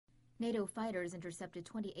NATO fighters intercepted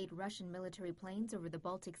 28 Russian military planes over the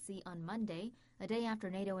Baltic Sea on Monday, a day after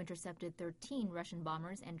NATO intercepted 13 Russian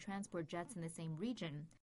bombers and transport jets in the same region.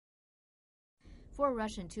 4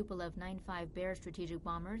 Russian Tupolev-95 Bear strategic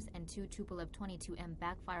bombers and 2 Tupolev-22M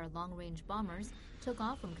backfire long-range bombers took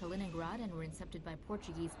off from Kaliningrad and were intercepted by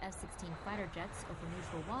Portuguese F-16 fighter jets over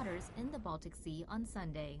neutral waters in the Baltic Sea on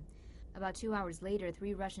Sunday. About 2 hours later,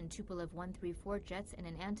 3 Russian Tupolev-134 jets and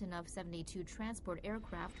an Antonov 72 transport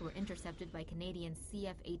aircraft were intercepted by Canadian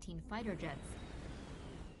CF-18 fighter jets.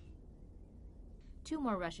 2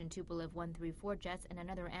 more Russian Tupolev-134 jets and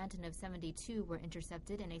another Antonov 72 were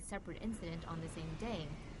intercepted in a separate incident on the same day.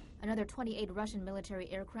 Another 28 Russian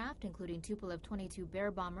military aircraft, including Tupolev-22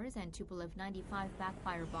 Bear bombers and Tupolev-95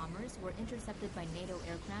 backfire bombers, were intercepted by NATO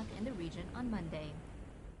aircraft in the region on Monday.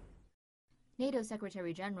 NATO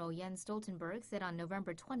Secretary-General Jens Stoltenberg said on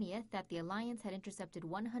November 20th that the alliance had intercepted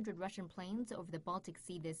 100 Russian planes over the Baltic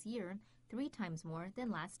Sea this year, 3 times more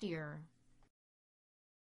than last year.